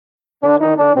Hi,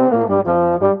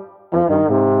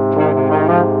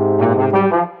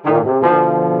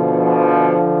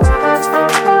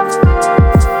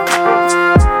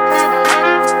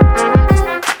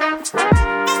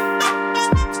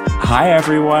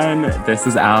 everyone. This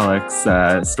is Alex,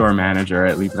 store manager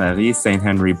at Librairie St.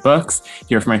 Henry Books,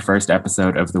 here for my first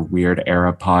episode of the Weird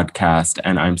Era podcast.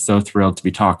 And I'm so thrilled to be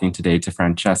talking today to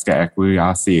Francesca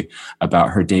Ekwuyasi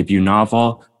about her debut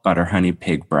novel, Butter Honey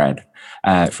Pig Bread.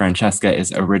 Francesca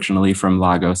is originally from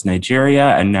Lagos, Nigeria,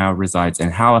 and now resides in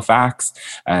Halifax.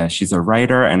 She's a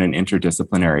writer and an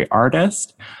interdisciplinary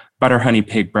artist. Butter Honey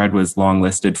Pig Bread was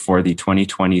longlisted for the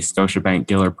 2020 Scotiabank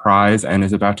Giller Prize and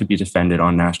is about to be defended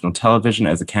on national television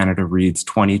as a Canada Reads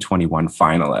 2021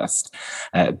 finalist.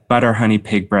 Butter Honey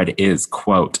Pig Bread is,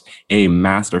 quote, a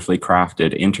masterfully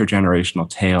crafted intergenerational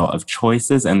tale of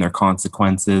choices and their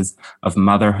consequences, of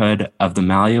motherhood, of the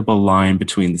malleable line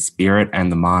between the spirit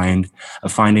and the mind,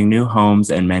 of finding new homes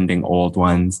and mending old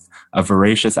ones, of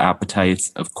voracious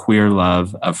appetites, of queer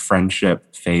love, of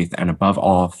friendship, faith, and above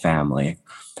all, family.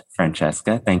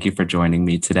 Francesca, thank you for joining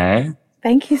me today.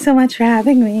 Thank you so much for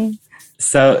having me.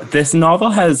 So this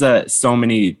novel has so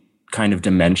many kind of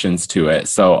dimensions to it.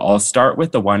 So I'll start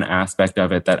with the one aspect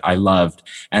of it that I loved,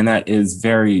 and that is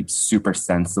very super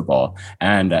sensible.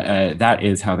 And that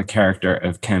is how the character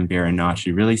of Kembere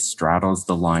Nachi really straddles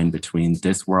the line between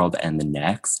this world and the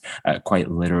next,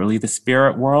 quite literally the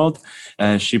spirit world.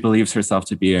 She believes herself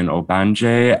to be an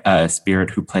Obanje, a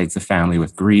spirit who plagues a family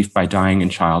with grief by dying in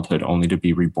childhood only to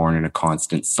be reborn in a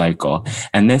constant cycle.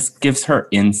 And this gives her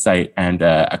insight and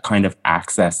a kind of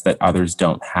access that others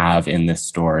don't have in this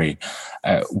story.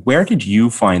 Where did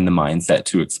you find the mindset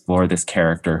to explore this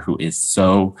character who is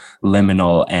so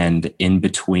liminal and in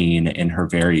between in her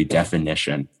very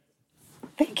definition?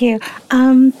 Thank you.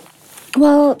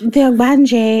 Well, the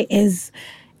Ogbanje is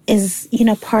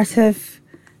part of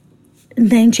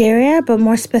Nigeria, but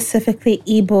more specifically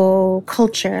Igbo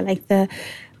culture, like the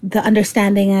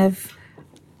understanding of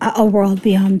a world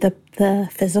beyond the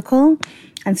physical.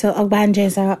 And so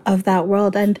Ogbanjes are of that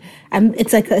world. And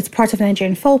it's part of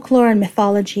Nigerian folklore and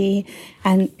mythology.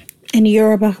 And in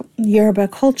Yoruba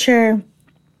culture,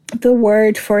 the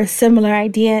word for a similar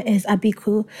idea is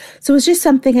abiku. So it's just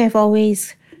something I've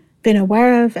always been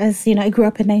aware of as, I grew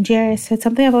up in Nigeria. So it's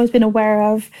something I've always been aware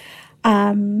of.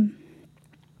 And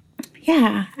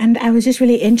I was just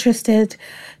really interested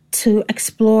to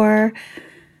explore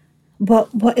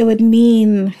what it would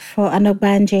mean for an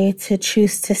Ogbanje to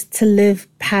choose to live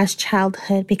past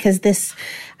childhood, because this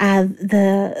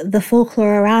the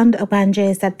folklore around Ogbanje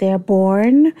is that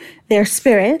they're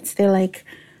spirits, they're like,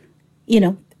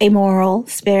 amoral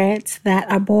spirits that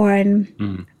are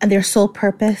born, and their sole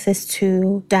purpose is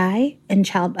to die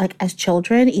as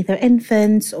children, either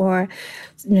infants or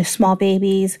small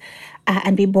babies,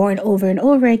 and be born over and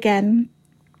over again.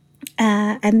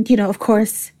 Of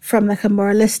course, from like a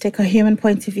moralistic or human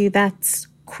point of view, that's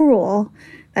cruel.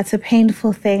 That's a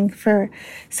painful thing for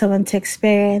someone to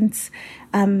experience.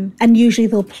 And usually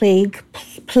they'll plague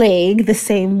the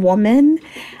same woman.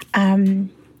 I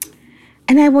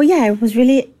was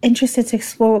really interested to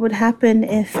explore what would happen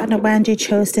if an Ogbanje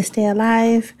chose to stay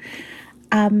alive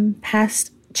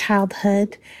past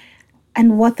childhood,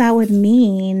 and what that would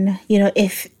mean,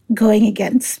 if going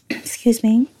against,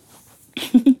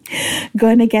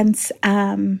 going against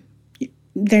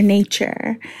their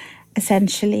nature,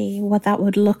 essentially, what that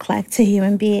would look like to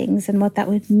human beings and what that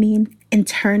would mean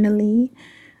internally.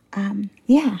 I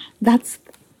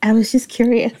was just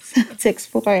curious to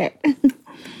explore it.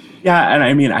 Yeah, and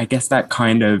I mean, I guess that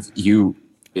kind of, you,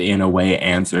 in a way,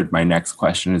 answered my next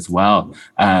question as well,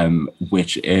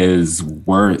 which is,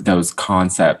 were those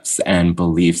concepts and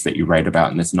beliefs that you write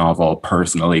about in this novel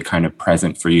personally kind of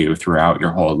present for you throughout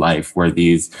your whole life? Were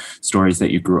these stories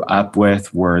that you grew up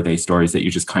with? Were they stories that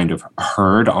you just kind of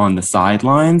heard on the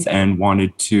sidelines and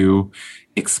wanted to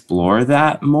explore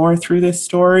that more through this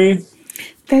story?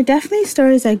 They're definitely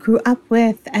stories I grew up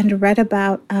with and read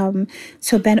about.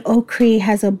 So Ben Okri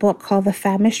has a book called The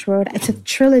Famished Road. It's a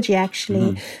trilogy,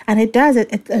 actually. And it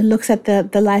looks at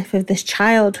the life of this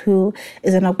child who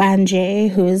is an Ogbanje,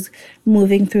 who is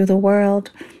moving through the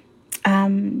world.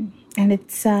 And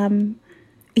it's, so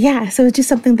it's just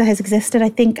something that has existed. I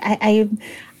think I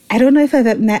don't know if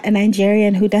I've met a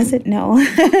Nigerian who doesn't know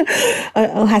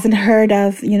or hasn't heard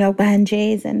of,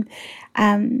 Ogbanjes. And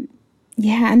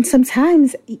and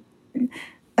sometimes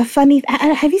have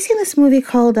you seen this movie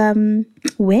called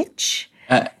Witch?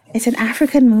 It's an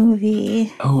African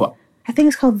movie. Oh, I think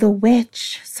it's called The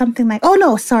Witch, something like, oh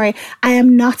no, sorry, I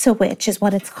Am Not a Witch is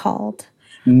what it's called.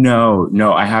 No,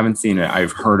 I haven't seen it.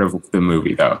 I've heard of the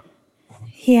movie though.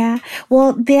 Yeah.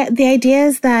 Well, the idea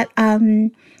is that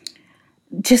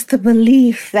just the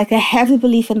belief, like a heavy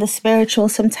belief in the spiritual,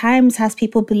 sometimes has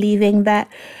people believing that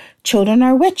children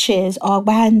are witches or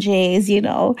banjays, you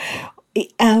know.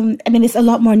 I mean, it's a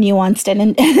lot more nuanced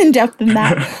and in depth than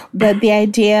that. But the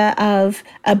idea of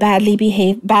a badly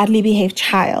behaved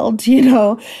child, you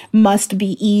know, must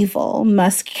be evil,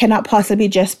 cannot possibly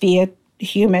just be a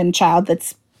human child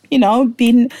that's, you know,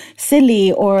 been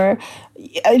silly or,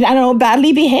 I don't know,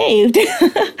 badly behaved.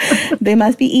 They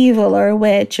must be evil or a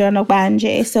witch or an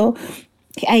obanje. So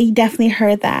I definitely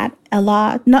heard that a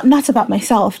lot. Not about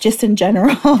myself, just in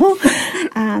general.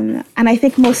 And I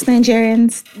think most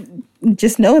Nigerians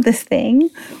just know this thing.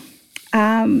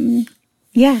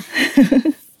 Yeah.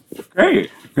 Great.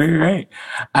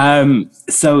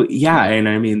 So yeah, and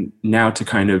I mean, now to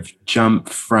kind of jump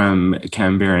from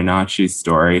Kambira Nachi's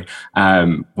story,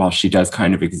 while she does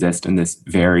kind of exist in this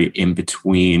very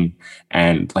in-between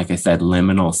and, like I said,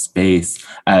 liminal space,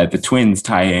 the twins,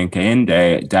 Taye and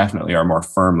Kehinde, definitely are more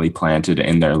firmly planted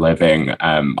in their living,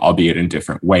 albeit in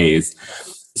different ways.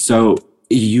 So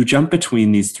you jump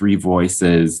between these three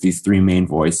main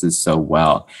voices so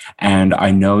well. And I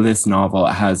know this novel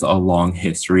has a long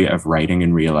history of writing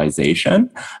and realization.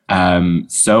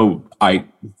 So I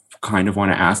kind of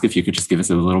want to ask if you could just give us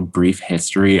a little brief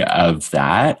history of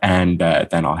that, and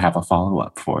then I'll have a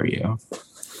follow-up for you.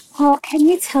 Well, can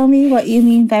you tell me what you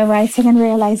mean by writing and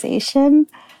realization?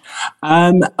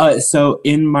 So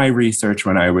in my research,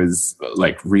 when I was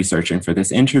researching for this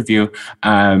interview,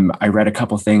 I read a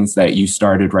couple things that you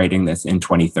started writing this in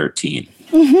 2013,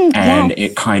 and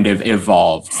it kind of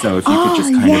evolved. So if you could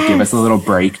just kind of give us a little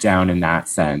breakdown in that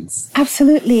sense.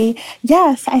 Absolutely.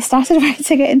 Yes, I started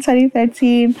writing it in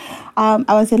 2013. I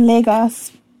was in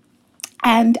Lagos.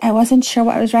 And I wasn't sure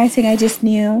what I was writing. I just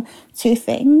knew two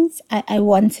things. I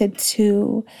wanted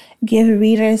to give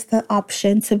readers the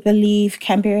option to believe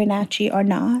Kambira Nachi or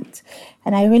not.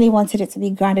 And I really wanted it to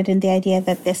be grounded in the idea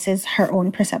that this is her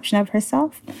own perception of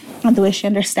herself and the way she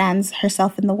understands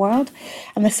herself in the world.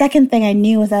 And the second thing I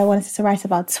knew was that I wanted to write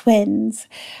about twins.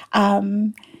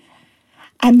 And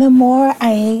the more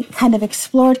I kind of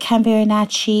explored Kambira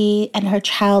Nachi and her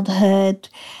childhood,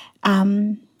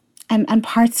 and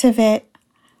parts of it,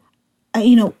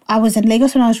 I was in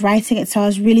Lagos when I was writing it, so I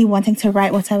was really wanting to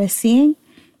write what I was seeing.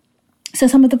 So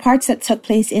some of the parts that took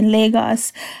place in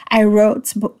Lagos, I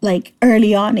wrote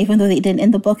early on, even though they didn't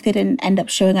in the book, they didn't end up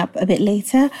showing up a bit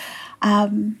later.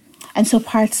 And so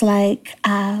parts like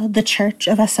the Church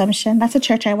of Assumption, that's a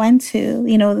church I went to.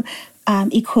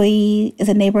 Ikoyi is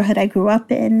a neighborhood I grew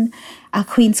up in.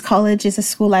 Queen's College is a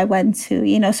school I went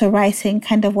to. So writing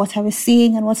kind of what I was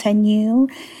seeing and what I knew.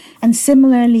 And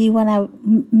similarly, when I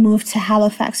moved to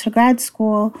Halifax for grad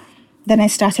school, then I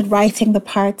started writing the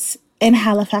parts in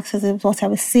Halifax as it was what I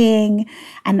was seeing.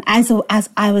 And as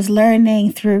I was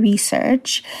learning through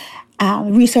research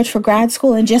for grad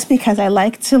school, and just because I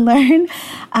like to learn,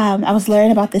 I was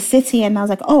learning about the city, and I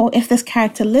was like, oh, if this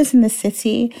character lives in the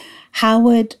city, how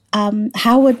would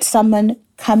someone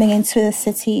coming into the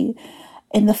city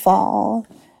in the fall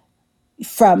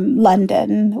from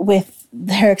London with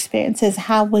her experiences,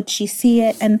 how would she see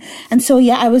it? And so,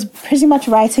 yeah, I was pretty much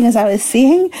writing as I was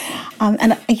seeing.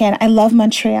 And again, I love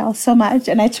Montreal so much.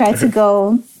 And I tried to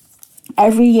go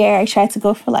every year. I tried to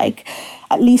go for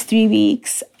at least 3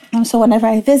 weeks. So whenever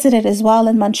I visited as well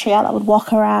in Montreal, I would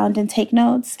walk around and take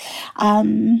notes.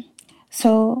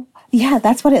 So yeah,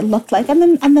 that's what it looked like. And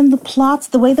then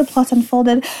the way the plot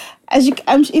unfolded,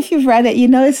 if you've read it,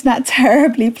 it's not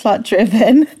terribly plot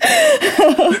driven.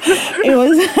 It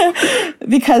was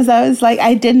because I was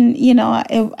I didn't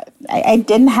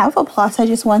have a plot. I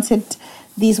just wanted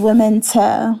these women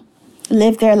to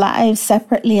live their lives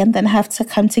separately and then have to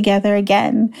come together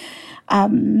again.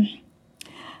 And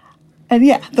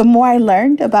yeah, the more I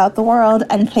learned about the world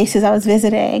and places I was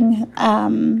visiting,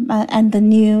 and the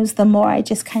news, the more I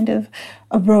just kind of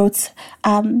wrote,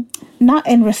 not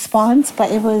in response, but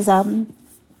it was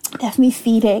definitely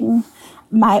feeding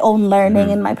my own learning,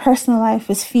 and my personal life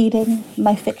was feeding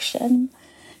my fiction.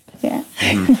 Yeah.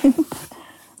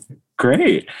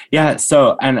 Great. Yeah.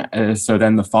 So, so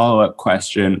then the follow-up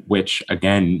question, which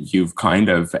again, you've kind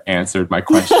of answered my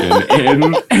question in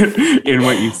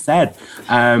what you've said.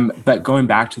 But going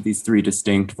back to these three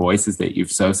distinct voices that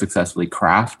you've so successfully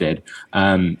crafted,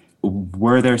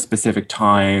 were there specific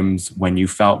times when you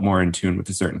felt more in tune with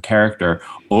a certain character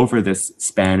over this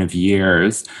span of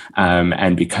years?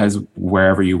 And because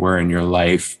wherever you were in your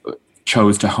life,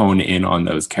 chose to hone in on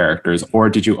those characters, or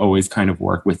did you always kind of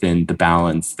work within the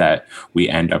balance that we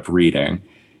end up reading?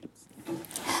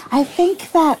 I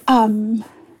think that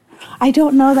I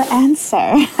don't know the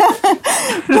answer.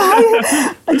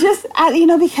 But just,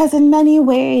 because in many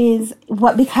ways,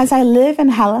 because I live in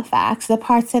Halifax, the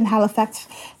parts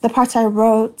I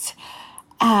wrote,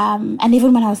 and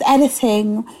even when I was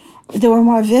editing, they were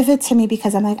more vivid to me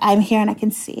because I'm like, I'm here and I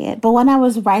can see it. But when I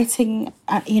was writing,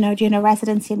 during a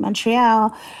residency in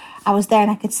Montreal, I was there and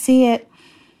I could see it.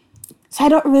 So I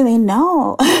don't really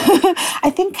know.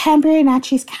 I think Cambria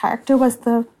Nachi's character was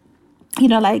Taya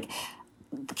and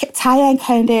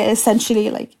Kehinde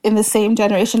essentially in the same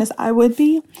generation as I would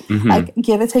be,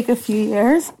 give or take a few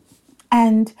years.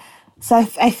 And so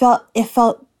I felt it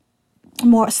felt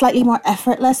slightly more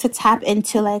effortless to tap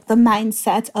into the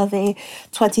mindset of a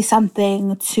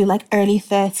 20-something to early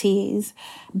 30s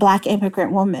Black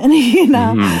immigrant woman,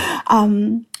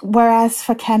 whereas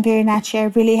for Cambria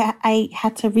Nachi, I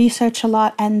had to research a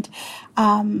lot and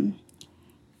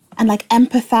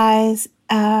empathize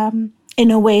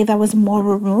in a way that was more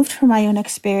removed from my own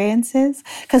experiences.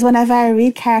 Because whenever I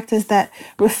read characters that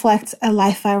reflect a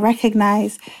life I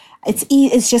recognize,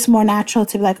 it's just more natural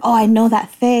to be like, oh, I know that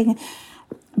thing.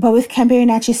 But with Cambria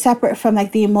Nachi, separate from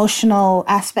the emotional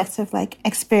aspects of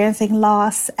experiencing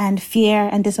loss and fear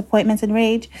and disappointment and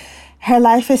rage, her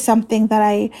life is something that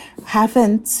I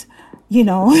haven't,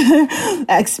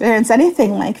 experienced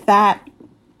anything like that.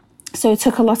 So it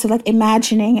took a lot of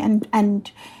imagining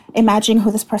and imagining who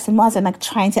this person was and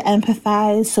trying to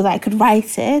empathize so that I could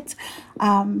write it.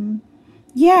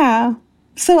 Yeah.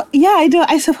 So yeah,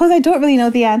 I suppose I don't really know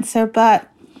the answer, but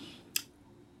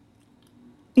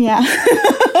yeah.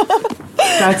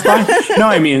 That's fine. No,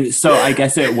 I mean, so I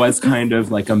guess it was kind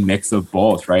of a mix of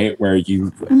both, right? Where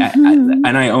you,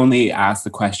 and I only ask the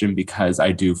question because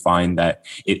I do find that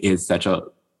it is such a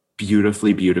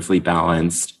beautifully, beautifully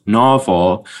balanced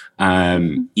novel,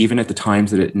 even at the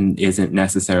times that it isn't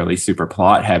necessarily super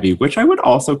plot heavy, which I would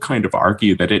also kind of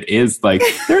argue that it is.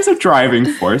 There's a driving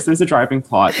force, there's a driving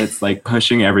plot that's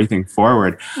pushing everything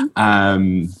forward.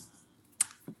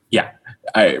 Yeah.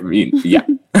 I mean, yeah.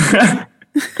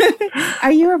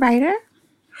 Are you a writer?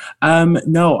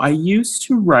 No, I used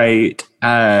to write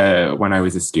when I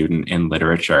was a student in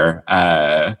literature.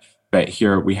 But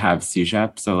here we have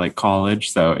CEGEP, so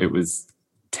college. So it was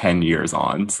 10 years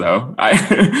on. So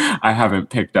I haven't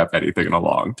picked up anything in a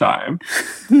long time.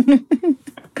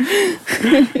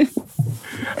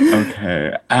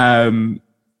 Okay.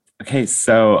 Okay.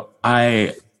 So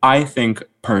I think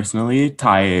personally,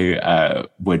 Tai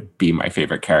would be my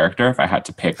favorite character if I had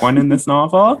to pick one in this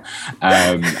novel.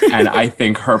 And I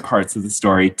think her parts of the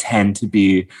story tend to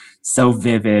be so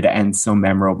vivid and so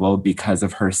memorable because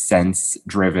of her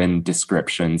sense-driven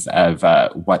descriptions of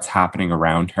what's happening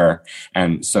around her,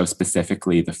 and so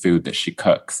specifically the food that she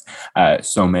cooks.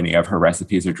 So many of her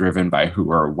recipes are driven by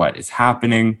who or what is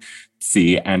happening.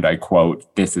 See, and I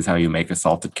quote, "This is how you make a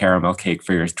salted caramel cake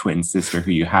for your twin sister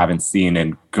who you haven't seen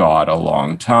in God a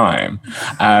long time."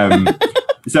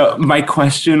 So my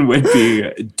question would be,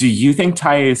 do you think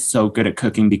Taya is so good at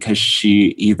cooking because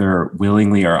she either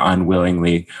willingly or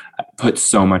unwillingly puts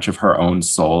so much of her own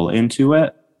soul into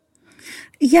it?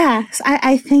 Yes,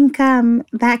 I think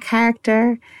that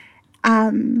character,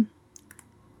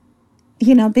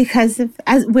 because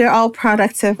as we're all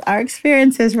products of our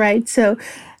experiences, right? So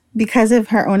because of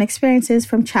her own experiences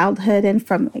from childhood and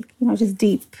from just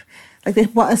deep,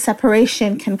 what a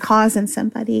separation can cause in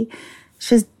somebody,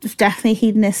 she's definitely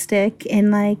hedonistic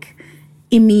in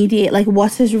immediate,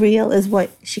 what is real is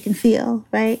what she can feel,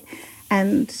 right?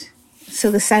 And so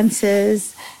the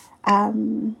senses, I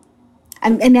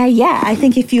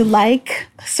think if you like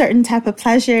certain type of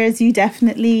pleasures, you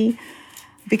definitely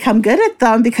become good at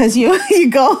them because you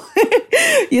go,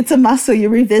 it's a muscle, you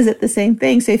revisit the same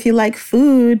thing. So if you like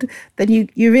food, then you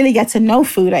really get to know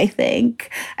food, I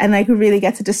think, and really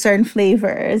get to discern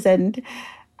flavors. And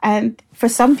for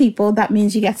some people, that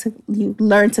means you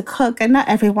learn to cook, and not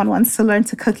everyone wants to learn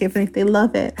to cook even if they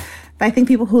love it. But I think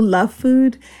people who love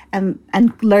food and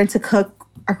learn to cook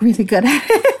are really good at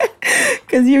it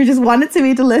because you just want it to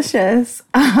be delicious.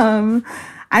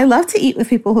 I love to eat with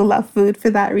people who love food for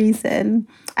that reason.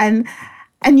 And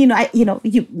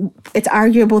it's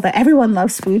arguable that everyone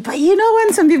loves food, but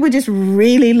when some people just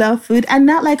really love food, and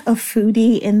not a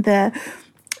foodie in the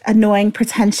annoying,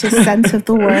 pretentious sense of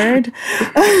the word,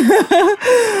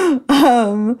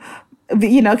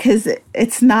 because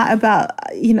it's not about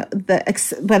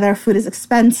whether food is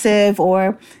expensive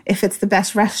or if it's the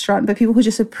best restaurant, but people who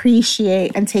just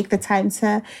appreciate and take the time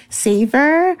to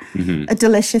savor a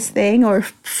delicious thing or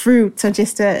fruit or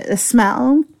just a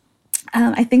smell.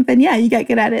 I think then you get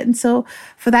good at it. And so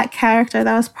for that character,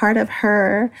 that was part of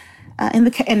her in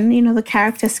the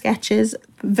character sketches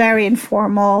very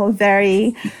informal,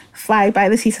 very fly by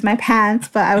the seat of my pants.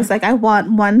 But I was like, I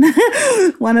want one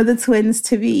one of the twins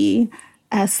to be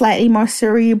slightly more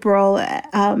cerebral,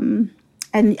 and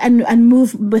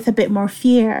move with a bit more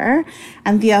fear,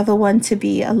 and the other one to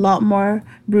be a lot more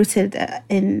rooted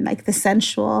in like the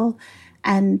sensual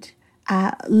and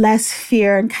less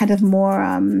fear and kind of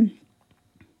more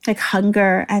like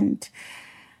hunger and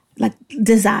like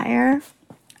desire.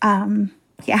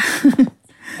 Yeah.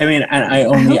 I mean, and I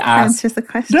only asked. Answers the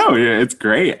question. No, it's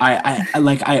great.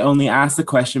 I only asked the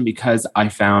question because I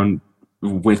found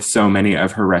with so many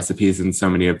of her recipes and so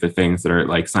many of the things that are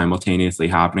like simultaneously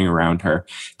happening around her,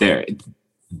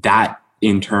 that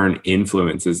in turn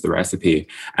influences the recipe.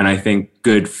 And I think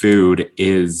good food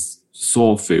is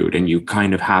soul food, and you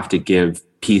kind of have to give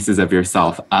pieces of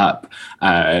yourself up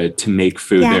to make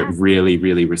food that really,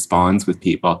 really responds with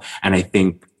people. And I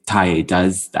think Taye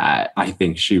does that. I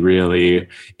think she really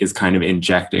is kind of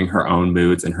injecting her own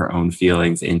moods and her own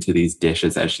feelings into these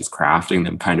dishes as she's crafting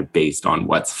them, kind of based on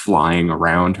what's flying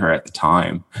around her at the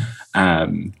time.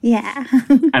 And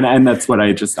that's what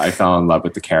I fell in love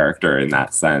with the character in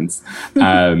that sense.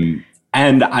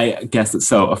 And I guess,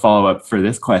 so a follow-up for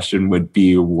this question would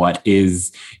be, what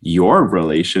is your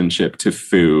relationship to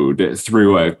food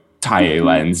through a Taye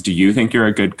lens? Do you think you're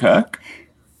a good cook?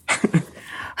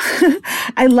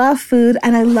 I love food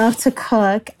and I love to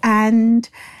cook, and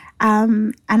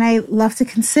I love to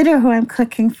consider who I'm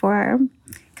cooking for,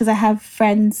 because I have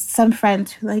some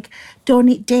friends who like don't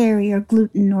eat dairy or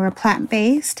gluten or are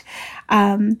plant-based.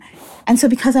 And so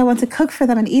because I want to cook for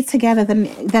them and eat together,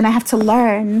 then I have to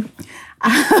learn.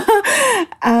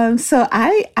 So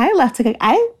I love to cook.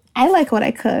 I like what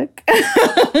I cook.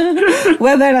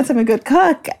 Whether or not I'm a good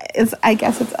cook I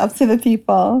guess it's up to the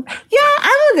people. Yeah,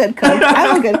 I'm a good cook.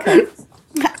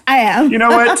 I am. You know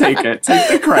what? Take it. Take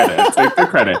the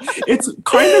credit. It's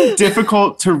kind of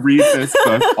difficult to read this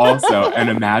book also and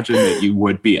imagine that you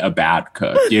would be a bad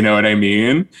cook. You know what I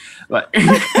mean? Like,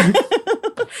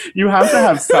 you have to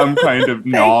have some kind of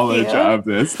knowledge of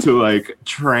this to like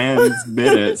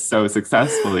transmit it so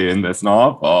successfully in this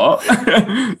novel.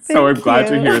 So I'm glad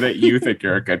to hear that you think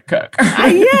you're a good cook.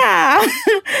 Yeah.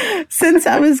 Since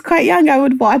I was quite young, I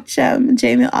would watch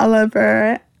Jamie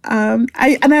Oliver.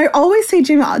 I always say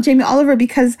Jamie Oliver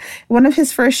because one of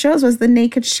his first shows was The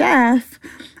Naked Chef,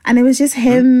 and it was just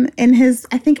him in his,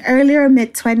 I think, earlier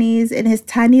mid-20s in his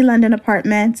tiny London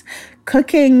apartment,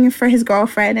 cooking for his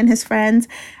girlfriend and his friends,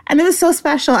 and it was so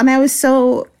special, and I was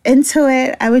so into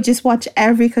it. I would just watch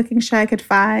every cooking show I could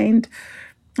find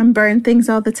and burn things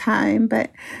all the time, but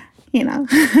you know,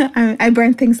 I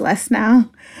burn things less now,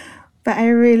 but I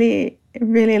really,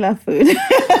 really love food.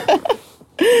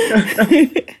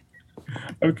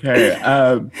 Okay.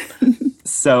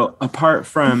 So apart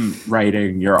from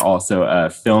writing, you're also a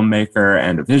filmmaker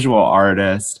and a visual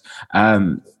artist.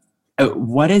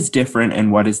 What is different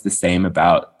and what is the same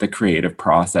about the creative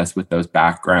process with those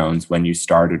backgrounds when you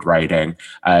started writing?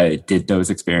 Did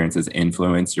those experiences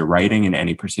influence your writing in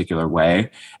any particular way?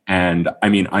 And I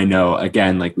mean, I know,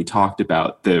 again, like we talked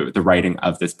about, the writing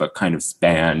of this book kind of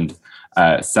spanned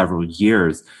several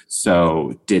years.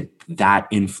 So did that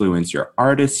influence your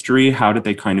artistry? How did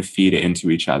they kind of feed into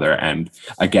each other? And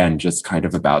again, just kind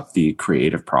of about the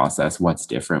creative process. What's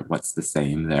different? What's the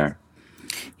same there?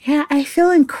 Yeah, I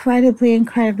feel incredibly,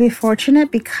 incredibly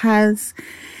fortunate because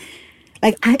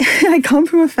like I come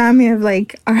from a family of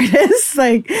like artists,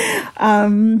 like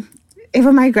even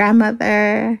my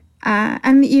grandmother,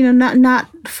 and you know, not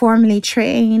formally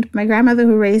trained. My grandmother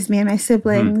who raised me and my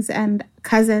siblings and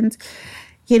cousins,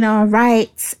 you know,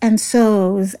 writes and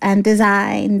sews and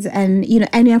designs and, you know,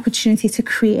 any opportunity to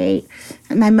create.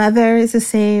 And my mother is the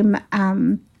same.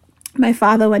 My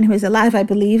father, when he was alive, I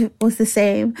believe, was the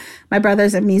same. My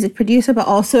brother's a music producer, but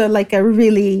also like a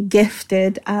really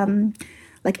gifted,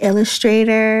 like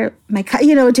illustrator.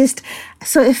 You know, just,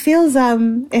 so it feels, I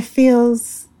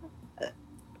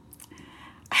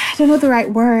don't know the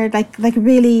right word, like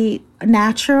really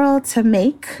natural to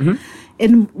make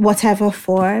in whatever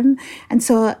form. And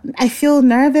so I feel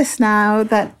nervous now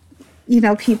that, you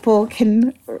know, people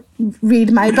can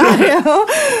read my bio,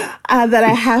 that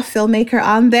I have filmmaker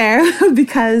on there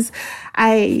because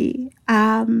I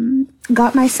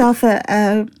got myself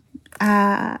a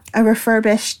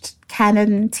refurbished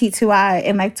Canon T2i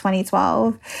in like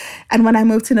 2012. And when I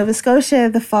moved to Nova Scotia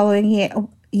the following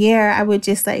year, I would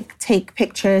just like take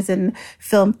pictures and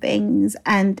film things.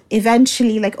 And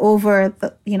eventually, like over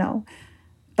the, you know,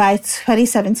 by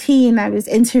 2017, I was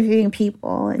interviewing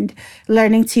people and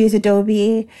learning to use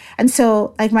Adobe. And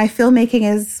so like my filmmaking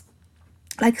is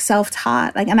like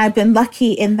self-taught. Like, and I've been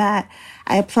lucky in that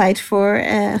I applied for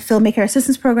a filmmaker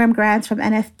assistance program grants from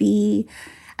NFB.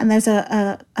 And there's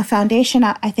a foundation,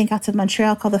 I think, out of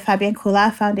Montreal called the Fabien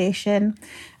Coula Foundation.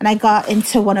 And I got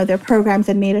into one of their programs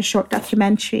and made a short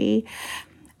documentary.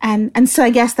 And so I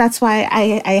guess that's why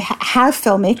I have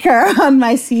filmmaker on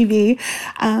my CV,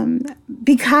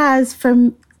 because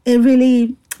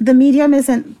the medium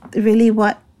isn't really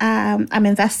what I'm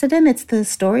invested in. It's the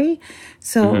story.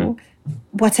 So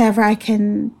whatever I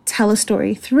can tell a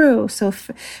story through. So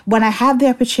when I have the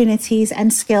opportunities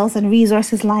and skills and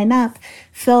resources line up,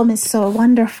 film is so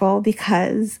wonderful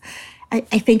because I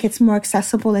think it's more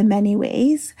accessible in many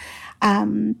ways.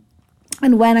 And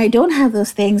when I don't have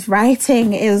those things,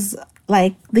 writing is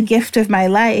like the gift of my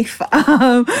life,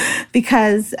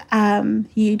 because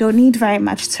you don't need very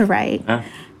much to write.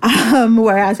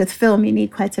 Whereas with film, you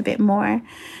need quite a bit more.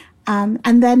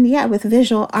 And then, with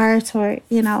visual art or,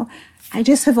 I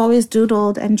just have always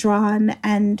doodled and drawn,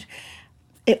 and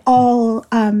it all,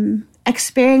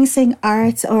 experiencing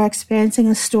art or experiencing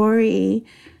a story,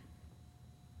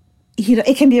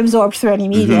 it can be absorbed through any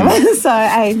medium. So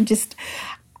I'm just,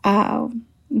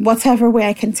 whatever way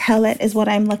I can tell it is what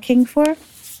I'm looking for.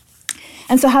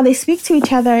 And so how they speak to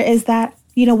each other is that,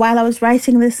 while I was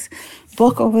writing this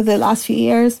book over the last few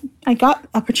years, I got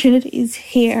opportunities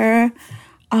here,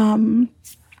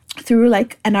 through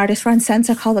like an artist-run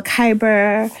center called the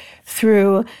Khyber,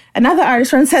 through another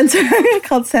artist-run center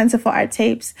called Center for Art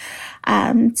Tapes,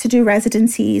 to do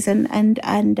residencies and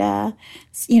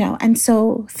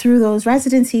so through those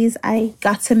residencies, I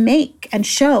got to make and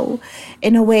show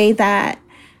in a way that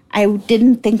I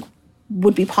didn't think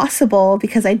would be possible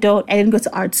because I didn't go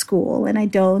to art school, and I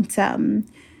don't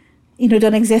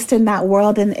exist in that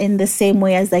world in the same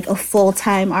way as like a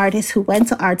full-time artist who went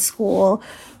to art school,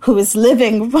 who is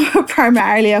living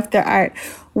primarily off their art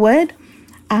would.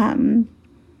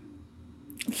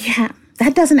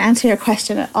 That doesn't answer your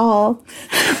question at all.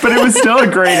 But it was still a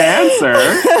great answer.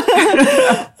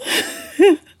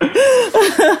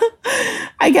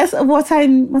 I guess what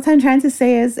I'm trying to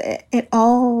say is it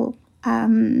all,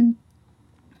 some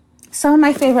of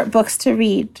my favorite books to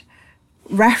read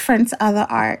reference other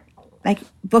art, like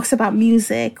books about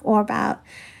music or about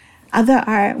other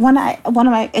art.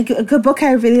 A good book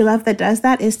I really love that does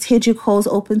that is Teju Cole's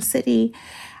Open City,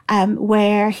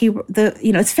 where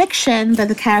it's fiction, but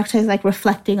the character is like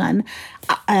reflecting on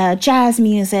jazz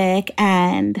music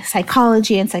and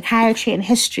psychology and psychiatry and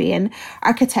history and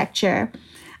architecture.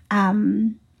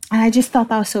 And I just thought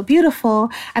that was so beautiful.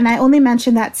 And I only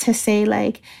mentioned that to say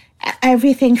like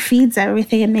everything feeds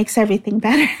everything and makes everything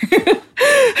better.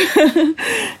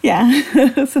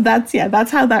 So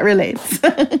that's how that relates.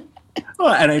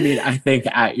 Well, and I mean, I think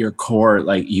at your core,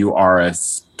 like you are a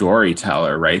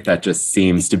storyteller, right? That just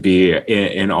seems to be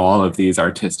in all of these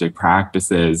artistic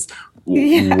practices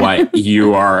what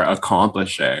you are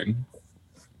accomplishing.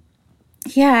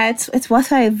 Yeah, it's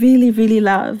what I really, really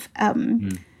love.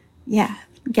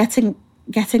 Getting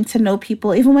to know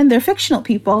people, even when they're fictional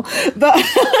people, but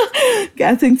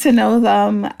getting to know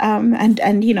them,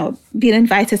 and being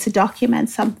invited to document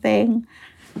something.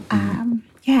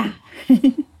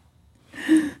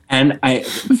 And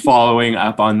following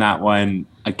up on that one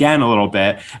again a little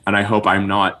bit, and I hope I'm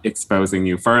not exposing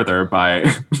you further by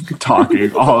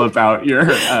talking all about your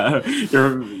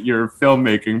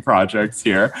filmmaking projects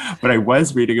here, but I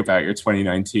was reading about your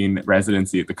 2019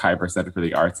 residency at the Khyber Center for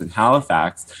the Arts in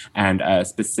Halifax, and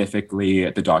specifically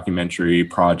the documentary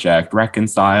project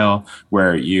Reconcile,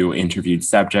 where you interviewed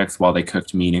subjects while they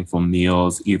cooked meaningful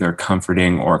meals, either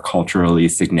comforting or culturally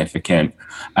significant.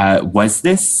 Was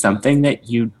this something that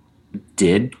you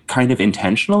did kind of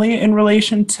intentionally in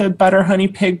relation to Butter Honey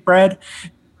Pig Bread?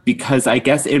 Because I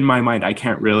guess in my mind, I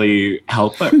can't really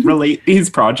help but relate these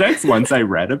projects once I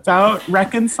read about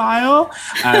Reconcile.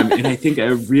 And I think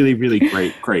a really, really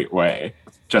great way,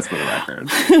 just for the record.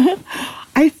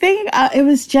 I think it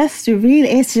was just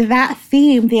it's that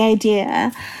theme, the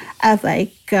idea of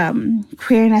like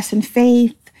queerness and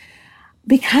faith.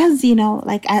 Because,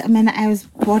 I was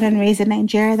born and raised in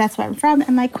Nigeria, that's where I'm from,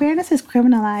 and like queerness is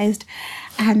criminalized,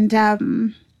 and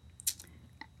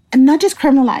not just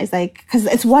criminalized, like, because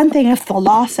it's one thing if the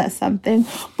law says something,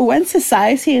 but when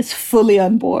society is fully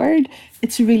on board,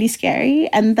 it's really scary,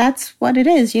 and that's what it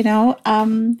is, And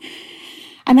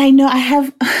I know I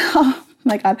have, oh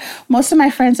my God, most of my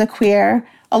friends are queer,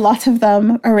 a lot of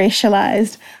them are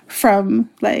racialized from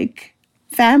like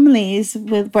families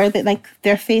where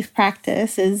their faith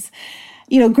practice is,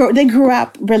 they grew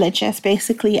up religious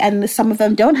basically, and some of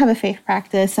them don't have a faith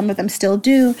practice, some of them still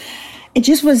do. It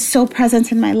just was so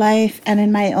present in my life and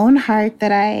in my own heart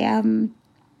that I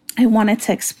I wanted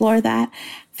to explore that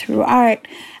through art.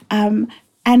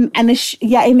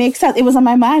 It makes sense. It was on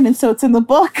my mind, and so it's in the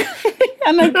book,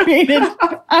 and I created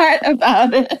art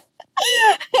about it.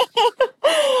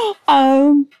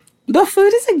 But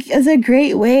food is a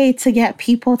great way to get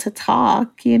people to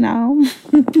talk, you know.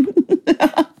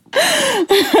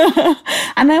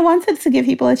 And I wanted to give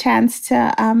people a chance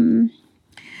to,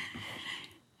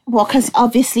 because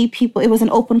obviously it was an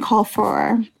open call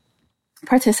for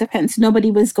participants.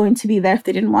 Nobody was going to be there if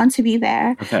they didn't want to be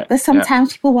there. Okay, but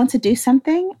sometimes people want to do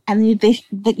something, and you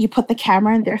put the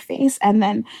camera in their face, and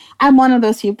then I'm one of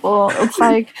those people. It's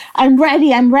like, I'm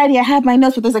ready. I have my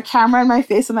notes, but there's a camera in my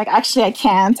face. I'm like, actually, I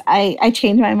can't. I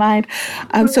changed my mind.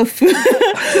 So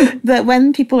that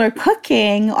when people are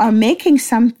cooking or making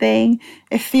something,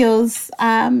 it feels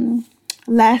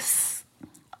less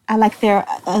like they're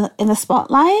in the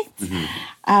spotlight. Mm-hmm.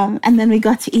 And then we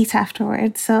got to eat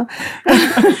afterwards. So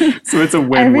it's a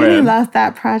win-win. I really loved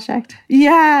that project.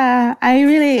 Yeah,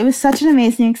 it was such an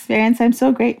amazing experience. I'm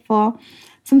so grateful.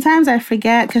 Sometimes I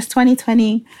forget because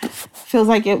 2020 feels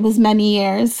like it was many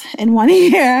years in 1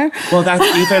 year. Well, that's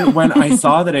even when I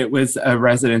saw that it was a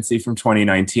residency from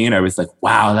 2019, I was like,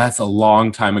 wow, that's a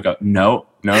long time ago. No.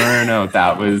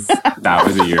 That was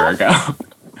a year ago.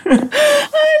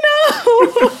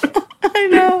 I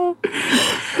know.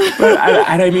 But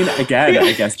I mean, again,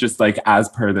 I guess just like as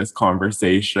per this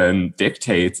conversation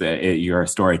dictates, you're a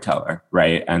storyteller,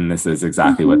 right? And this is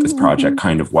exactly what this project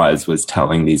kind of was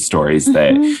telling these stories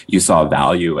that you saw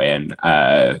value in,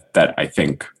 that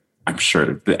I'm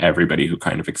sure that everybody who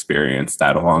kind of experienced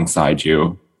that alongside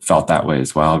you felt that way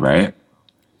as well, right?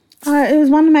 It was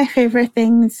one of my favorite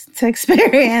things to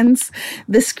experience,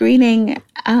 the screening.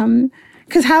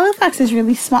 Because Halifax is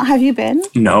really small. Have you been?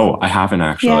 No, I haven't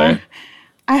actually. Yeah.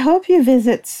 I hope you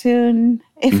visit soon,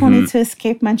 if only to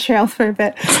escape Montreal for a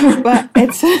bit. But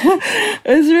it's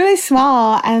really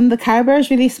small, and the Carber is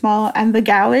really small, and the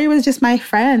gallery was just my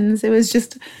friends. It was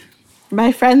just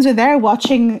my friends were there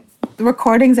watching the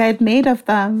recordings I had made of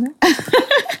them.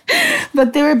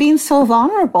 But they were being so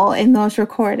vulnerable in those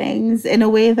recordings in a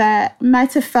way that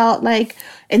might have felt like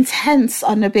intense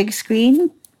on a big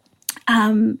screen.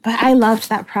 But I loved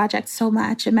that project so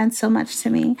much. It meant so much to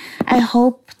me. I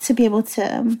hope to be able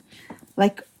to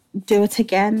do it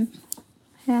again.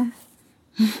 Yeah.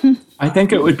 I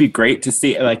think it would be great to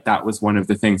see, like, that was one of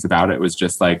the things about it was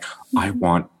just like, I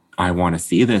want to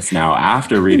see this now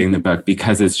after reading the book,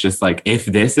 because it's just like, if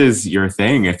this is your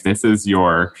thing, if this is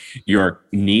your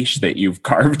niche that you've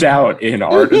carved out in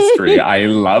artistry, I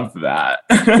love that.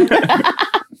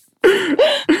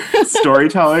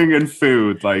 Storytelling and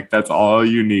food, like, that's all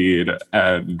you need,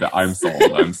 and I'm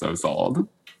sold. I'm so sold.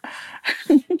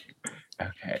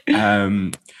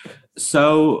 Okay.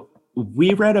 So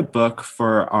we read a book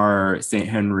for our St.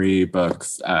 Henry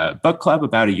Books book club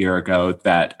about a year ago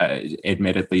that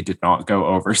admittedly did not go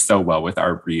over so well with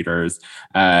our readers.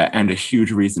 And a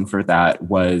huge reason for that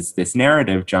was this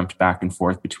narrative jumped back and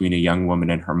forth between a young woman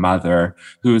and her mother,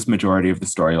 whose majority of the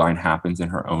storyline happens in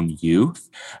her own youth.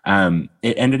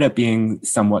 It ended up being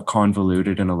somewhat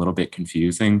convoluted and a little bit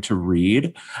confusing to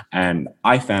read. And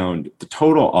I found the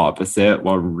total opposite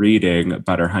while reading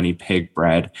Butter, Honey, Pig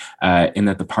Bread, in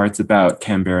that the parts about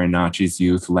Canberra Nachi's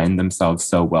youth lend themselves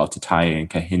so well to Taya and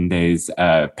Kahinde's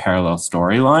parallel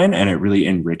storyline, and it really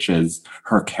enriches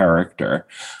her character.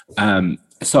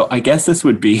 So I guess this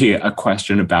would be a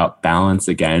question about balance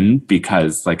again,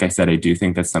 because like I said, I do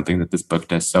think that's something that this book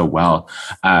does so well.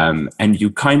 And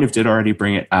you kind of did already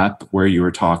bring it up where you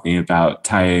were talking about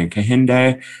Taya and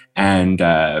Kahinde and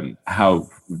how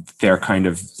they're kind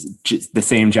of the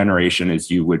same generation as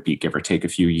you would be, give or take a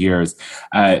few years.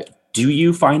 Do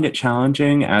you find it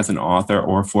challenging as an author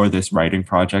or for this writing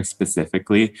project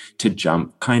specifically to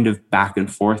jump kind of back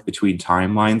and forth between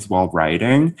timelines while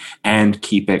writing and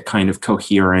keep it kind of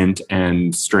coherent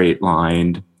and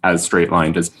straight-lined as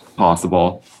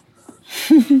possible?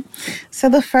 So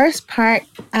the first part,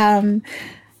 I'll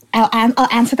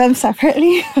answer them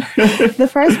separately. The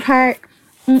first part,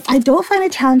 I don't find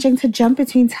it challenging to jump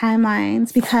between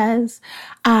timelines because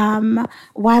while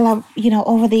I,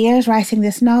 over the years writing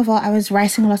this novel, I was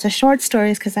writing lots of short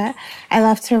stories because I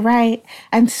love to write.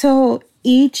 And so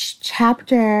each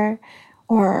chapter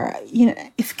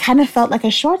it kind of felt like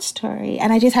a short story.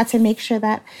 And I just had to make sure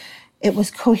that it was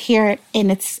coherent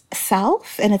in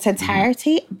itself, in its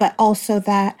entirety, but also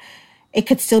that it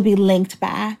could still be linked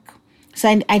back.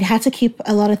 So I'd had to keep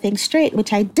a lot of things straight,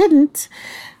 which I didn't.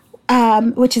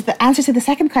 Which is the answer to the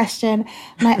second question.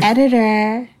 My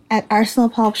editor at Arsenal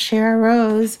Pulp, Shira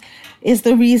Rose, is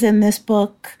the reason this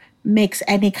book makes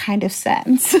any kind of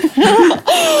sense.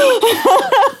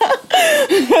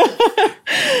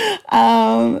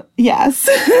 Yes.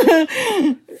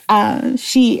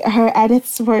 Her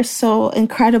edits were so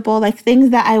incredible, like things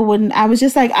that I was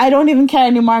just like, I don't even care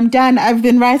anymore. I'm done. I've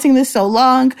been writing this so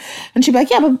long. And she'd be like,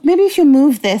 yeah, but maybe if you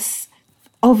move this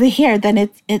over here, then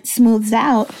it smooths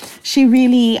out. She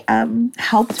really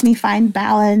helped me find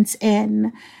balance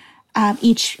in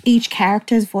each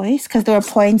character's voice, because there were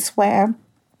points where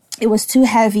it was too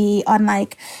heavy on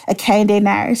like a Kehinde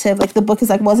narrative. Like the book is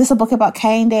like, was this a book about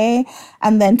Kehinde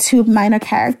and then two minor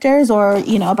characters, or,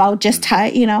 about just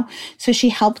Tai, So she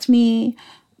helped me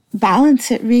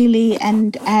balance it really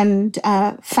and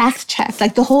fact check,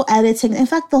 like the whole editing. In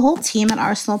fact, the whole team at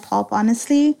Arsenal Pulp,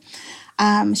 honestly,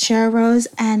 Shira Rose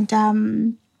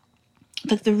and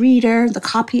like the reader, the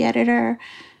copy editor,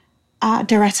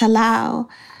 Doretta Lau,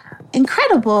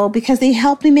 incredible, because they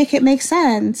helped me make it make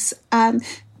sense.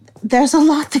 There's a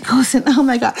lot that goes in. Oh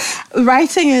my God.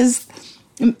 Writing is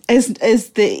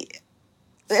the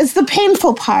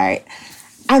painful part.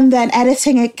 And then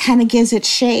editing it kind of gives it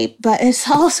shape, but it's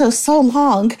also so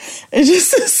long. It's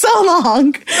just so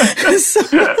long.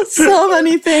 so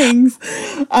many things.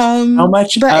 How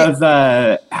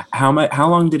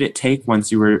long did it take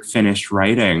once you were finished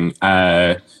writing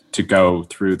to go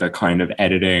through the kind of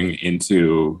editing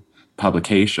into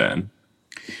publication?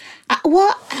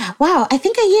 Wow, I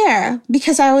think a year,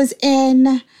 because I was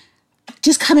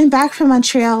just coming back from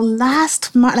Montreal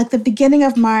last March, like the beginning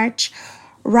of March,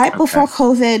 right before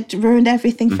COVID ruined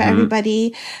everything for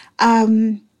everybody.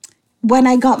 When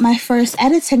I got my first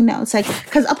editing notes, like,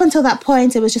 because up until that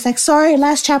point, it was just like, sorry,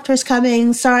 last chapter is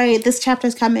coming. Sorry, this chapter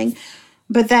is coming.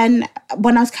 But then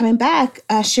when I was coming back,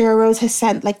 Shira Rose has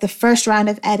sent like the first round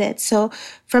of edits. So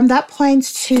from that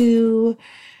point to,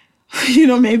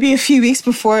 maybe a few weeks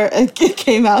before it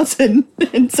came out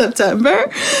in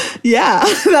September. Yeah,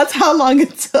 that's how long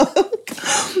it took.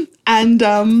 And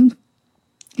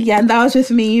and that was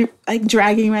with me like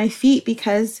dragging my feet,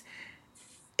 because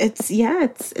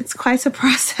it's quite a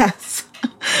process.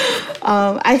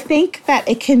 I think that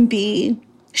it can be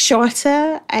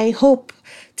shorter. I hope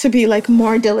to be like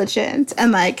more diligent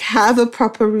and like have a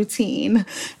proper routine,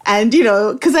 and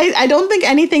because I don't think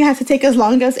anything has to take as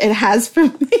long as it has for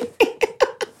me.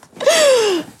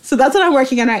 So that's what I'm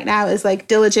working on right now, is like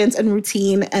diligence and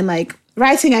routine, and like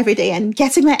writing every day and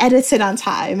getting my edits in on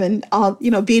time, and all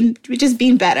being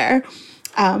better.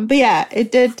 But yeah,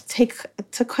 it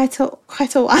took quite a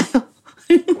while.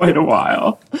 Quite a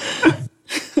while.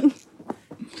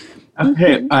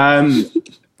 Okay.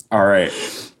 All right.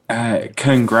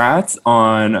 Congrats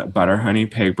on Butter Honey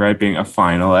Pig Bread being a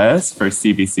finalist for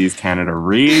CBC's Canada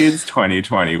Reads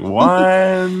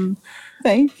 2021.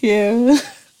 Thank you.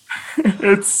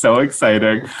 It's so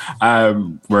exciting.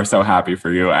 We're so happy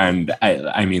for you. And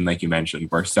I mean, like you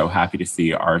mentioned, we're so happy to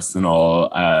see Arsenal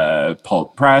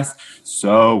Pulp Press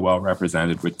so well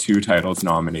represented with 2 titles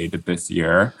nominated this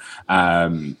year.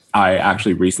 I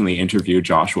actually recently interviewed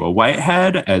Joshua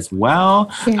Whitehead as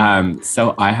well. Yeah.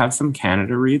 So I have some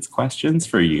Canada Reads questions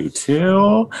for you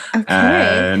too. Okay.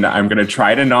 And I'm going to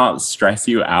try to not stress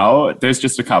you out. There's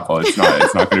just a couple. It's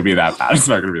not going to be that bad. It's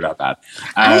not going to be that bad.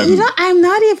 I'm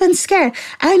not even scared.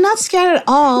 I'm not scared at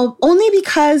all, only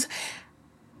because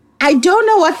I don't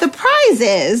know what the prize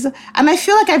is. And I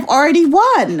feel like I've already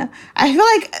won. I feel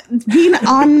like being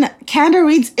on Canada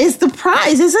Reads is the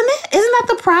prize, isn't it? Isn't that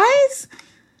the prize?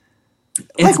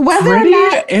 It's like whether or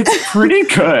not it's pretty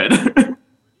good.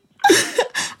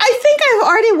 I think I've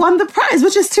already won the prize,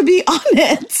 which is to be on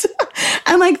it.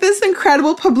 And like this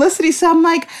incredible publicity. So I'm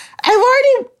like,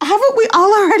 haven't we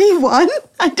all already won?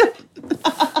 I don't.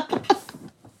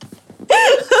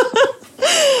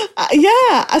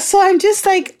 Yeah. So I'm just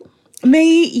like,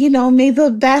 may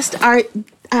the best art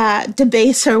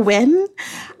debaser win.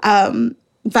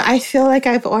 But I feel like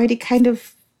I've already kind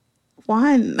of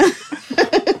won.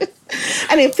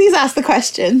 Anyway, please ask the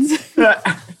questions.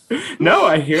 No,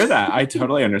 I hear that. I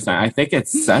totally understand. I think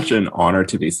it's such an honor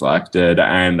to be selected.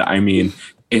 And I mean,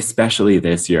 especially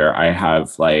this year, I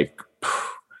have like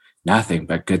nothing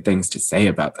but good things to say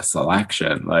about the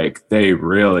selection. Like they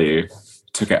really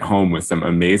took it home with some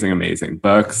amazing, amazing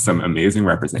books, some amazing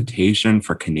representation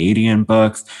for Canadian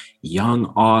books, young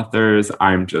authors.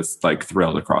 I'm just like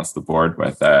thrilled across the board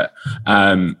with it.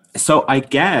 So I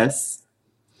guess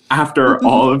after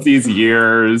all of these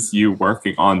years, you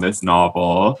working on this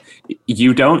novel,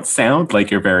 you don't sound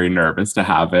like you're very nervous to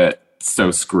have it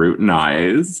so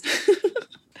scrutinized.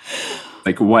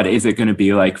 Like, what is it going to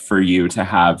be like for you to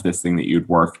have this thing that you'd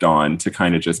worked on to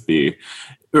kind of just be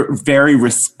very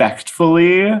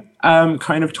respectfully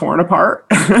kind of torn apart?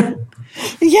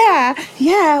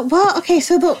 Yeah. Well, okay.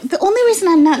 So the only reason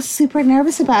I'm not super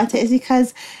nervous about it is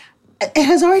because it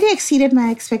has already exceeded my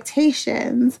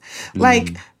expectations.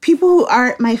 Like people who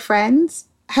aren't my friends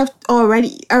have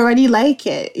already like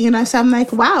it, so I'm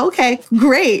like, wow, okay,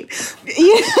 great.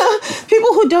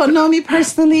 People who don't know me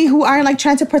personally, who aren't like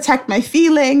trying to protect my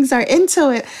feelings, are into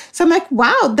it. So I'm like,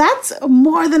 wow, that's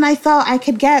more than I thought I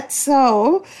could get.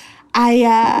 So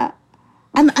I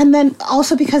and then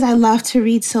also because I love to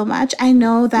read so much, I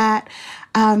know that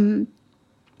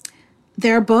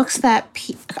there are books that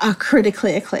are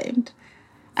critically acclaimed,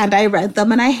 and I read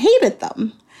them and I hated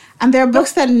them. And there are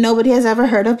books that nobody has ever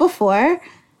heard of before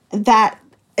that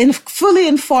fully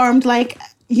informed, like,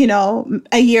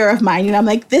 a year of mine. I'm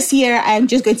like, this year I'm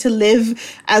just going to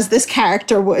live as this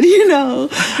character would,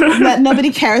 that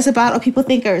nobody cares about or people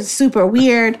think are super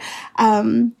weird.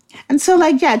 And so,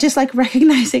 like, yeah, just like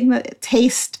recognizing that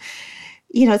taste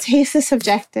is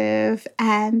subjective.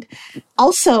 And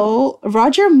also,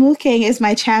 Roger Mooking is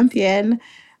my champion.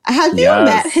 Have you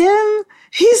met him?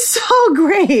 He's so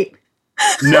great.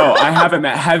 No, I haven't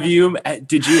met. Have you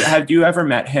ever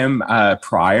met him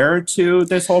prior to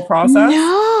this whole process?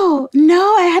 No,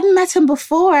 I hadn't met him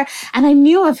before. And I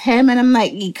knew of him, and I'm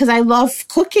like, because I love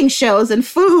cooking shows and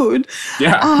food.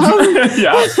 Yeah.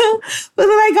 Yeah. But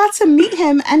then I got to meet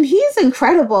him, and he's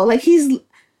incredible. Like,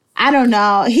 I don't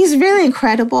know. He's really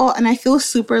incredible. And I feel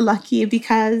super lucky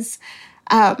because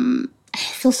I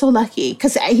feel so lucky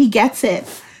because he gets it.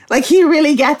 Like, he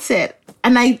really gets it.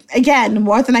 And again,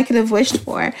 more than I could have wished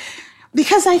for.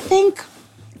 Because I think,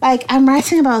 like, I'm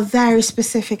writing about very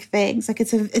specific things. Like,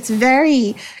 it's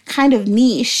very kind of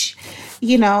niche,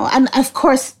 And, of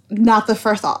course, not the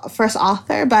first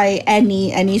author by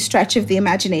any stretch of the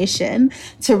imagination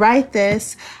to write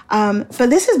this. But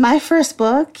this is my first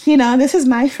book, This is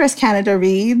my first Canada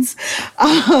Reads.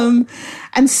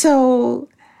 And so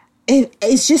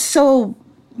it's just so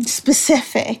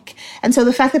specific. And so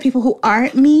the fact that people who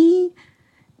aren't me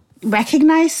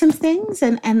recognize some things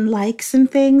and like some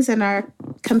things and are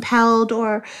compelled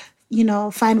or,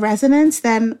 find resonance,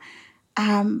 then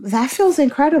that feels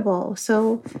incredible.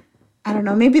 So I don't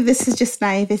know, maybe this is just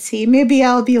naivety. Maybe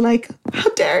I'll be like, how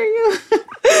dare you?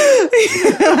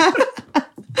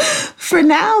 For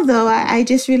now, though, I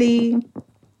just really,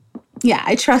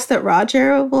 I trust that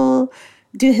Roger will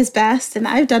do his best, and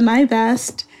I've done my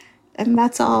best, and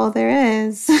that's all there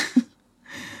is.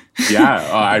 Yeah,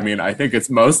 I mean, I think it's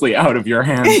mostly out of your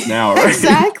hands now, right?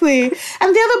 Exactly. And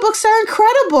the other books are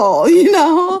incredible,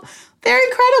 They're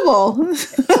incredible.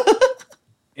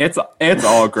 It's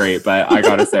all great, but I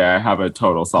gotta say, I have a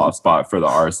total soft spot for the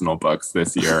Arsenal books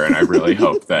this year, and I really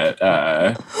hope that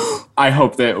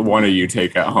one of you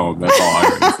take it home. That's all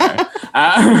I'm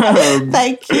gonna say.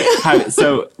 Thank you.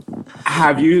 So,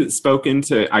 have you spoken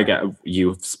to?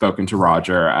 You've spoken to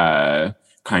Roger.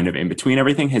 Kind of in between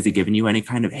everything, has he given you any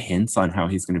kind of hints on how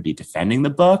he's going to be defending the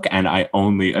book? And I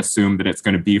only assume that it's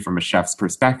going to be from a chef's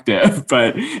perspective,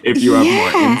 but if you have more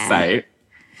insight.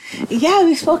 Yeah,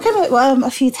 we've spoken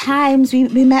a few times. We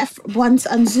met once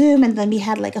on Zoom, and then we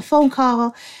had like a phone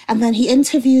call, and then he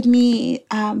interviewed me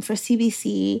for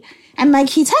CBC, and like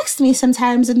he texts me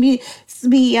sometimes, and he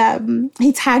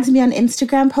tags me on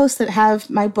Instagram posts that have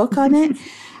my book on it.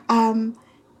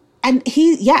 And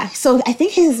so I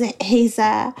think his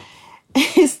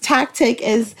tactic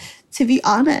is to be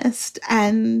honest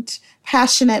and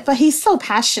passionate, but he's so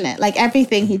passionate. Like,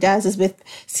 everything he does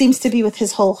seems to be with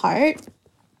his whole heart.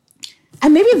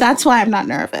 And maybe that's why I'm not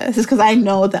nervous, is because I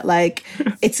know that, like,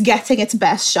 it's getting its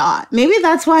best shot. Maybe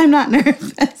that's why I'm not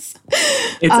nervous.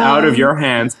 It's out of your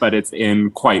hands, but it's in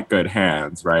quite good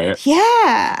hands, right?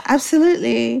 Yeah,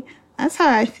 absolutely. That's how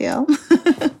I feel.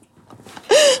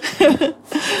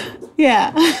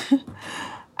 Yeah.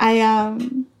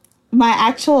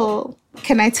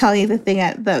 Can I tell you the thing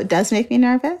that does make me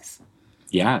nervous?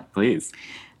 Yeah, please.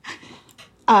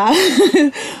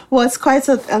 Well, it's quite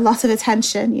a lot of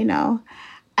attention,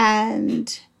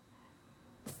 and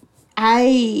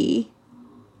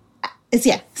it's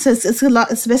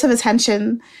a bit of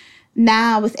attention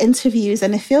now with interviews,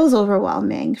 and it feels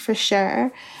overwhelming for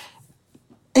sure.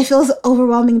 It feels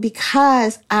overwhelming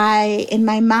because in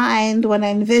my mind, when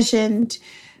I envisioned,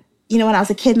 when I was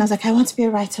a kid and I was like, I want to be a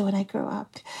writer when I grow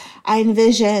up, I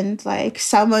envisioned like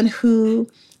someone who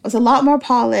was a lot more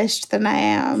polished than I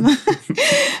am,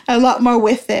 a lot more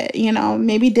with it,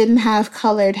 maybe didn't have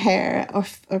colored hair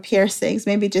or piercings,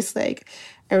 maybe just like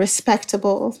a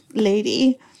respectable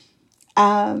lady.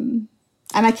 And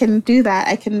I can do that.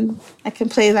 I can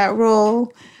play that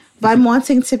role, but I'm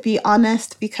wanting to be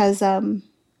honest because,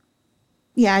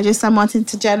 I'm wanting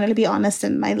to generally be honest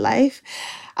in my life.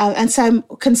 And so I'm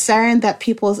concerned that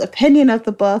people's opinion of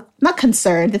the book, not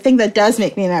concerned, the thing that does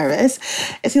make me nervous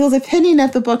is people's opinion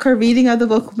of the book or reading of the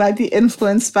book might be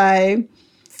influenced by,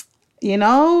 when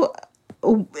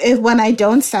I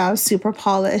don't sound super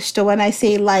polished, or when I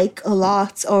say like a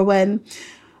lot, or when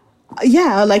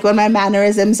my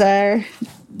mannerisms are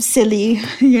silly.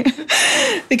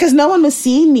 Because no one was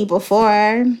seeing me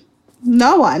before.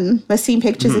 No one was seeing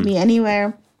pictures of me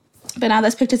anywhere. But now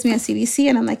there's pictures of me on CBC,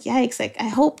 and I'm like, yikes, like, I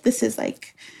hope this is,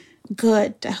 like,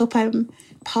 good. I hope I'm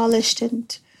polished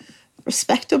and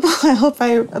respectable. I hope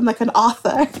I'm, like, an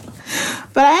author.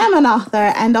 But I am an author,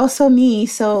 and also me,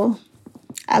 so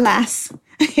alas,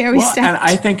 here we stand. And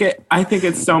I think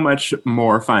it's so much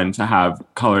more fun to have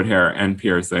colored hair and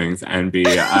piercings and be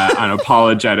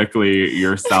unapologetically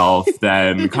yourself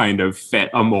than kind of fit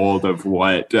a mold of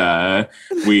what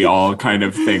we all kind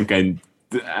of think and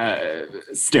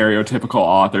stereotypical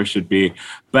author should be.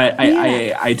 But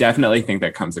I definitely think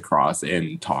that comes across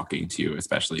in talking to you,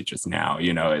 especially just now.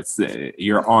 It's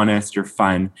you're honest, you're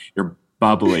fun, you're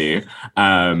bubbly,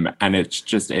 and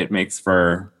it makes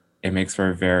for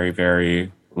a very,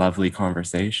 very lovely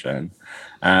conversation.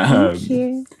 Thank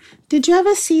you. Did you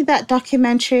ever see that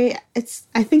documentary?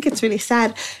 I think it's really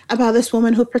sad, about this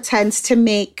woman who pretends to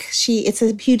make, it's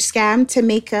a huge scam to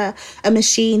make a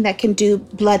machine that can do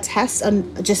blood tests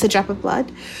on just a drop of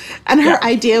blood. And her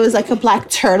idea was like a black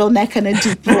turtleneck and a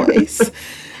deep voice.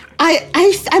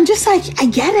 I'm just like, I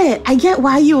get it. I get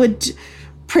why you would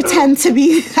pretend to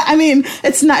be, I mean,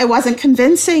 it wasn't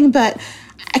convincing, but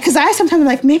because I sometimes am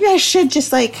like, maybe I should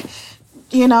just like,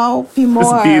 be more.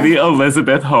 Just be the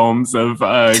Elizabeth Holmes of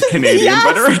Canadian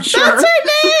literature.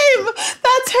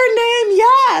 That's her name.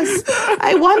 Yes.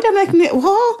 I wonder, like,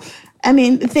 well, I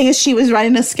mean, the thing is, she was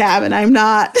running a scam and I'm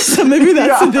not. So maybe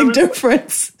that's a big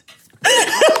difference.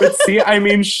 But see, I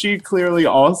mean, she clearly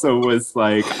also was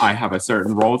like, I have a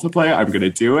certain role to play. I'm going to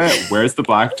do it. Where's the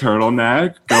black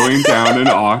turtleneck? Going down an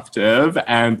octave.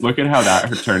 And look at how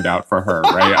that turned out for her,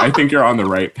 right? I think you're on the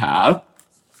right path.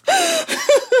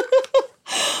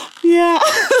 Yeah.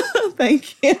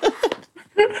 Thank you.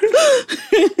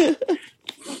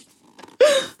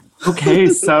 Okay,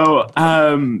 so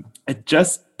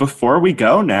just before we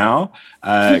go now,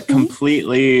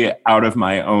 completely out of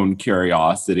my own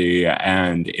curiosity,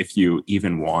 and if you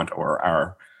even want or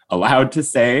are allowed to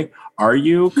say, are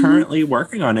you currently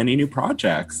working on any new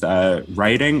projects,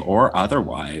 writing or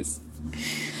otherwise?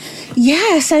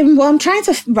 Yes, I'm trying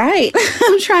to write.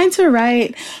 I'm trying to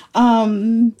write.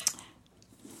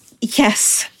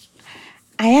 Yes,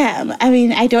 I am. I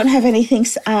mean, I don't have anything,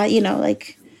 I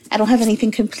don't have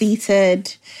anything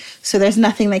completed. So there's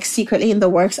nothing like secretly in the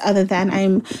works other than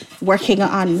I'm working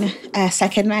on a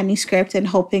second manuscript and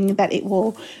hoping that it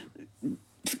will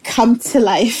come to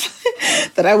life,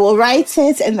 that I will write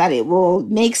it and that it will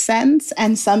make sense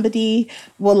and somebody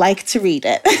will like to read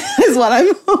it is what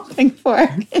I'm hoping for.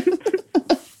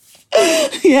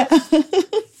 Yeah.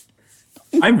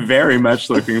 I'm very much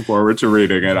looking forward to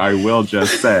reading it, I will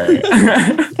just say.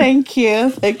 Thank you.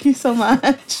 Thank you so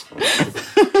much.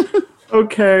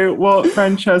 Okay, well,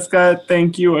 Francesca,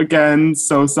 thank you again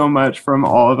so much from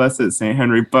all of us at St.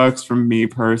 Henry Books, from me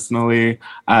personally.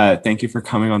 Thank you for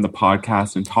coming on the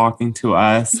podcast and talking to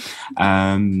us.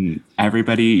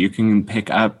 Everybody, you can pick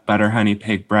up Butter Honey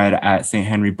Pig Bread at St.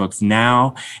 Henry Books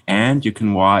now, and you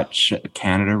can watch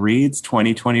Canada Reads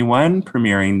 2021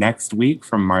 premiering next week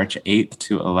from March 8th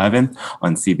to 11th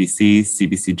on CBC,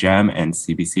 CBC Gem, and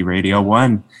CBC Radio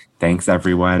 1. Thanks,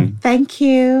 everyone. Thank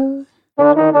you.